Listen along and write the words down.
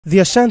The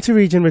Ashanti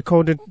region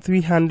recorded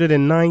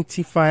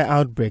 390 fire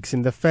outbreaks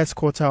in the first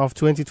quarter of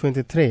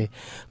 2023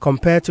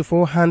 compared to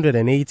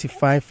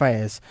 485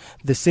 fires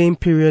the same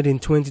period in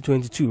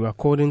 2022,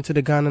 according to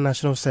the Ghana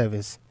National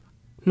Service.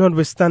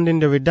 Notwithstanding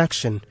the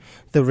reduction,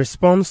 the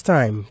response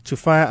time to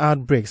fire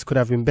outbreaks could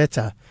have been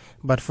better,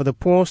 but for the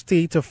poor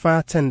state of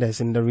fire tenders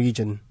in the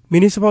region.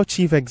 Municipal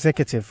Chief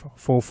Executive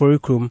for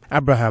Oforikrom,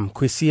 Abraham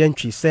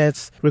Kwesi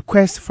says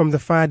requests from the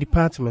fire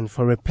department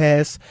for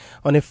repairs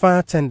on a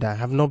fire tender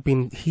have not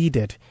been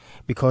heeded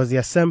because the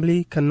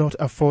assembly cannot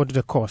afford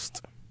the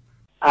cost.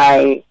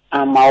 I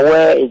am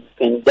aware it's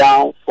been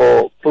down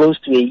for close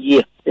to a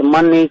year. The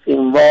money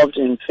involved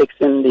in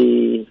fixing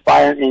the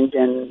fire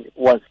engine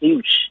was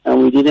huge,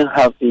 and we didn't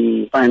have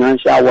the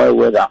financial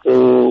wherewithal.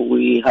 So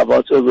we have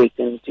also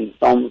written to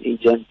some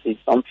agencies,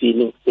 some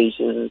filling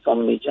stations,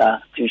 some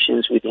major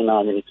institutions within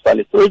our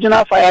municipality. The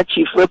regional fire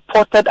chief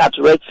reported at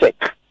Red Sec,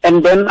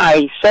 and then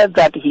I said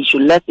that he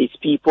should let his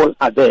people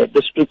at the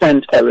district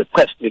send a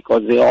request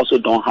because they also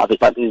don't have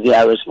it, but it's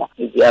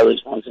their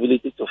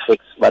responsibility to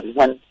fix. But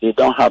when they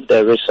don't have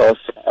the resource,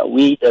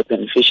 we, the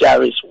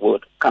beneficiaries,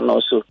 can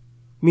also.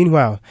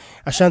 Meanwhile,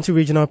 Ashanti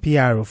Regional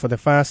PRO for the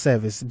Fire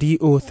Service,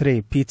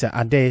 DO3 Peter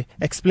Ade,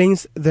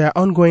 explains there are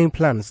ongoing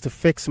plans to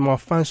fix more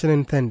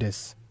functioning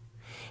tenders.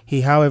 He,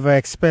 however,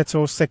 expects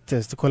all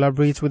sectors to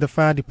collaborate with the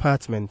fire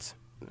department.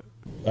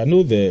 I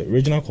know the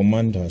regional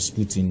command has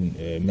put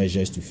in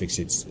measures to fix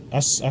it.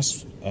 As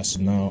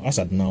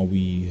at now,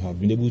 we have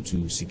been able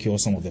to secure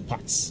some of the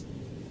parts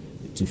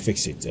to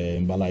fix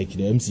it. But like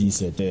the MC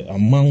said, the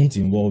amount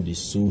involved is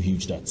so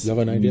huge that you have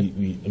an idea?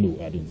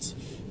 No, I don't.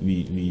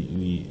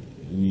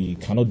 We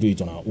cannot do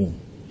it on our own.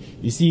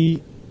 You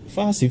see,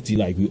 fire safety,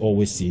 like we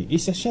always say,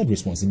 it's a shared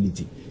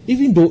responsibility.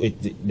 Even though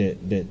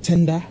the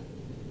tender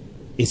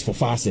is for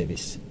fire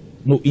service,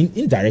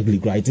 indirectly,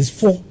 right? It is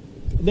for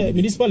the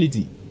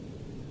municipality.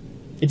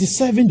 It is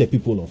serving the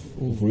people of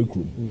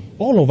Oforikrom.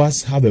 All of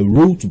us have a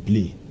role to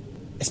play,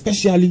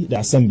 especially the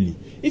assembly.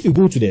 If you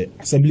go to the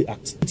Assembly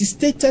Act, it is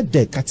stated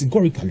there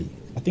categorically,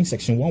 I think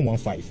section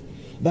 115,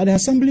 that the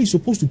assembly is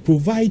supposed to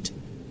provide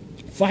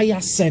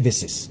fire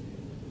services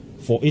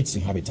for its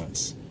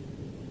inhabitants.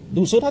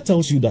 So that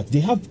tells you that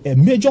they have a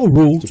major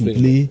role to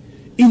play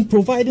in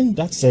providing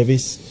that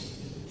service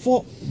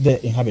for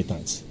the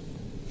inhabitants.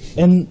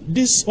 And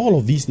all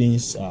of these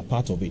things are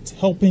part of it,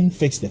 helping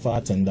fix the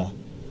fire tender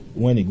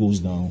when it goes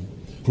down,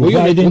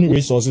 providing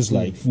resources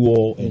like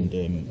fuel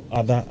and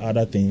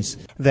other things.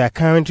 There are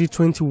currently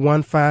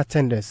 21 fire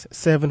tenders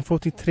serving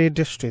 43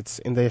 districts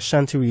in the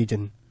Ashanti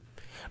region.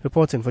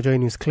 Reporting for Joy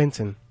News,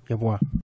 Clinton Yabua.